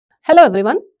Hello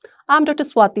everyone, I'm Dr.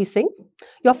 Swati Singh,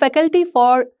 your faculty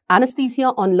for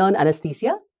Anesthesia on Learn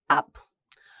Anesthesia app.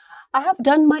 I have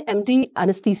done my MD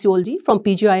Anesthesiology from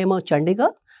PGIMO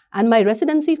Chandigarh and my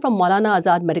residency from Maulana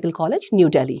Azad Medical College, New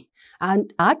Delhi.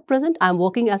 And at present, I'm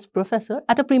working as professor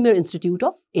at a premier institute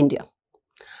of India.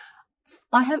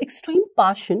 I have extreme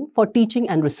passion for teaching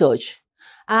and research.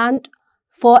 And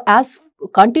as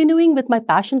continuing with my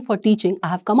passion for teaching, I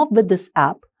have come up with this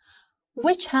app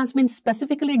which has been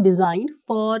specifically designed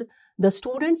for the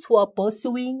students who are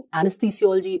pursuing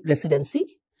anesthesiology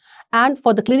residency and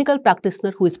for the clinical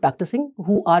practitioner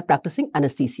who are practicing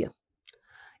anesthesia.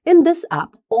 In this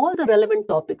app, all the relevant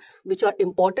topics which are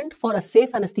important for a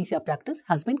safe anesthesia practice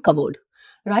has been covered,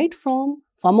 right from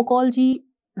pharmacology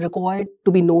required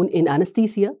to be known in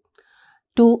anesthesia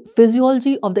to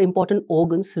physiology of the important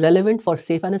organs relevant for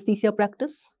safe anesthesia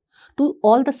practice to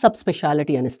all the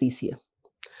subspecialty anesthesia.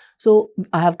 So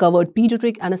I have covered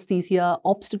pediatric anesthesia,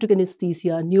 obstetric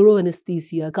anesthesia,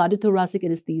 neuroanesthesia, cardiothoracic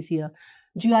anesthesia,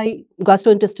 GI,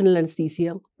 gastrointestinal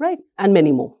anesthesia, right? And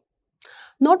many more.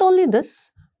 Not only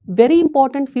this, very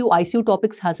important few ICU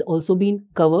topics has also been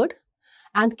covered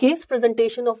and case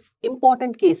presentation of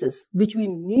important cases which we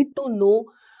need to know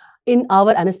in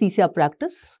our anesthesia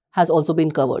practice has also been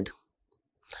covered.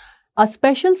 A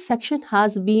special section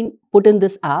has been put in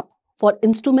this app for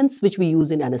instruments which we use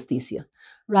in anesthesia,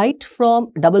 right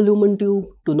from double lumen tube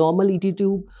to normal ET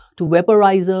tube to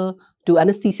vaporizer to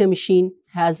anesthesia machine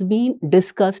has been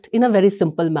discussed in a very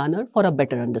simple manner for a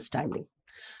better understanding.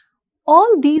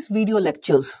 All these video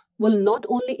lectures will not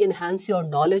only enhance your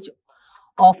knowledge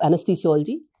of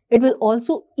anesthesiology, it will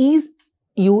also ease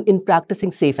you in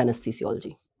practicing safe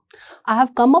anesthesiology. I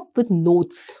have come up with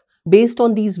notes based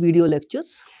on these video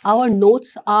lectures. Our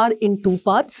notes are in two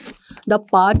parts, the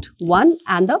part 1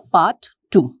 and the part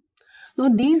 2. Now,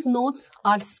 these notes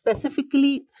are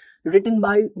specifically written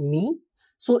by me.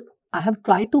 So, I have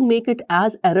tried to make it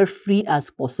as error-free as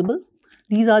possible.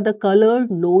 These are the colored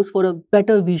notes for a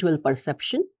better visual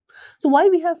perception. So, why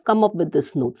we have come up with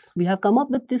these notes? We have come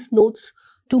up with these notes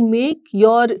to make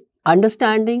your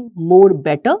understanding more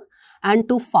better and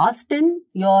to fasten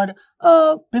your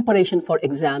preparation for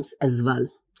exams as well,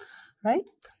 right?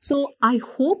 So I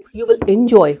hope you will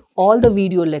enjoy all the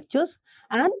video lectures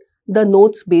and the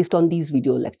notes based on these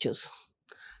video lectures.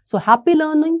 So happy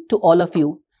learning to all of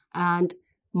you and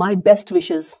my best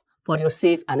wishes for your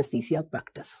safe anesthesia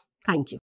practice. Thank you.